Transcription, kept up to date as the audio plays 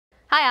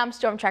Hi, I'm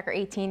Storm Tracker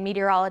 18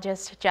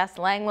 meteorologist Jess.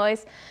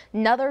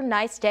 Another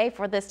nice day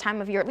for this time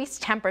of year, at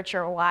least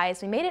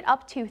temperature-wise. We made it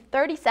up to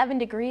 37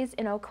 degrees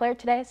in Eau Claire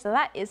today, so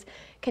that is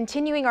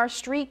continuing our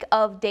streak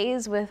of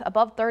days with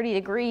above 30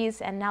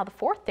 degrees, and now the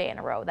fourth day in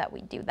a row that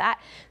we do that.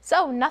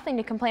 So nothing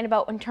to complain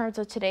about in terms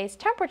of today's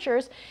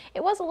temperatures.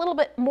 It was a little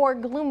bit more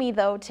gloomy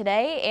though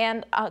today,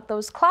 and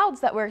those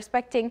clouds that we're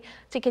expecting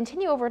to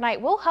continue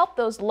overnight will help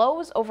those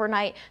lows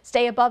overnight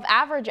stay above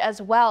average as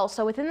well.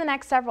 So within the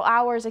next several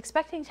hours,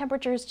 expecting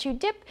temperatures to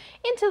dip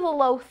into the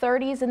low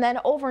 30s and then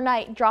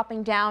overnight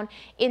dropping down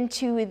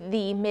into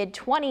the mid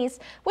 20s,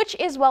 which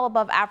is well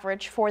above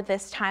average for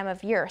this time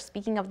of year.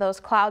 Speaking of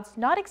those clouds,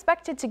 not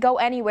expected to go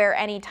anywhere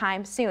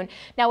anytime soon.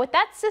 Now with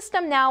that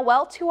system now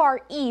well to our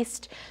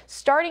east,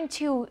 starting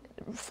to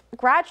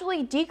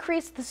gradually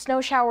decrease the snow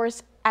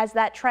showers as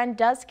that trend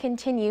does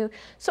continue.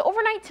 So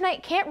overnight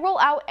tonight, can't rule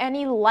out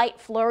any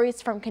light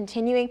flurries from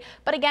continuing,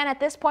 but again at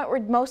this point we're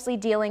mostly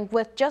dealing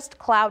with just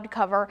cloud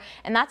cover,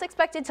 and that's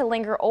expected to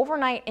linger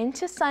overnight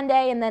into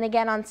Sunday, and then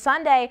again on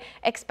Sunday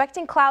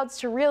expecting clouds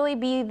to really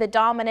be the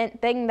dominant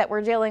thing that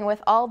we're dealing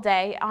with all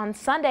day on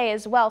Sunday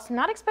as well. So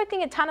not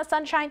expecting a ton of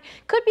sunshine,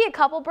 could be a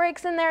couple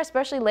breaks in there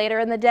especially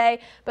later in the day,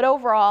 but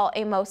overall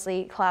a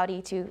mostly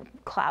cloudy to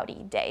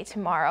cloudy day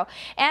tomorrow.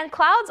 And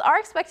clouds are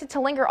expected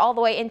to linger all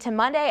the way into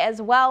Monday as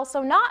well,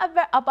 so not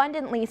an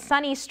abundantly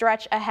sunny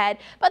stretch ahead,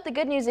 but the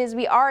good news is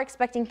we are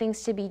expecting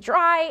things to be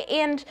dry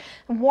and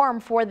warm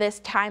for this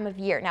time of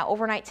year. Now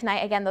overnight tonight,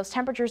 again, those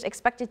temperatures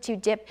expected to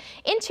dip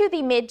into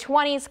the mid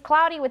 20s,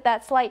 cloudy with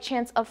that slight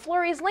chance of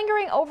flurries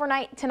lingering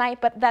overnight tonight,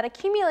 but that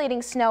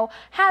accumulating snow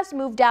has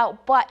moved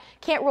out, but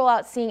can't rule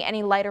out seeing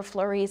any lighter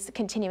flurries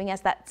continuing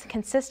as that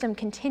system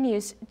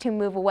continues to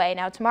move away.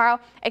 Now tomorrow,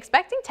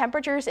 expecting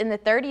temperatures in the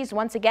 30s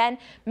once again,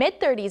 mid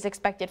 30s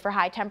expected for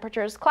high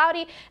temperatures,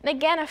 cloudy, and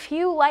again a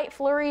few light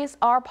flurries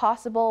are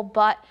possible,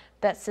 but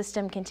that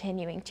system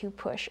continuing to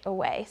push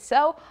away.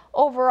 So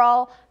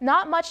overall,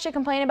 not much to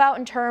complain about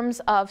in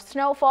terms of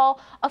snowfall.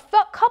 A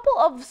couple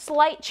of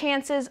slight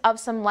chances of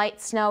some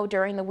light snow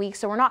during the week,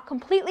 so we're not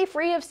completely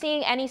free of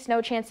seeing any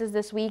snow chances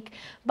this week,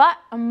 but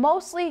a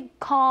mostly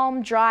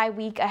calm, dry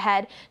week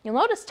ahead. You'll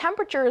notice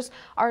temperatures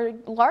are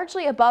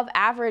largely above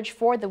average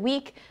for the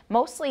week,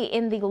 mostly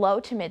in the low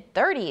to mid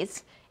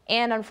 30s.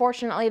 And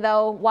unfortunately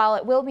though, while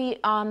it will be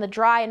on the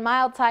dry and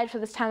mild side for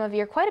this time of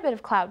year, quite a bit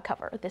of cloud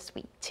cover this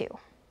week too.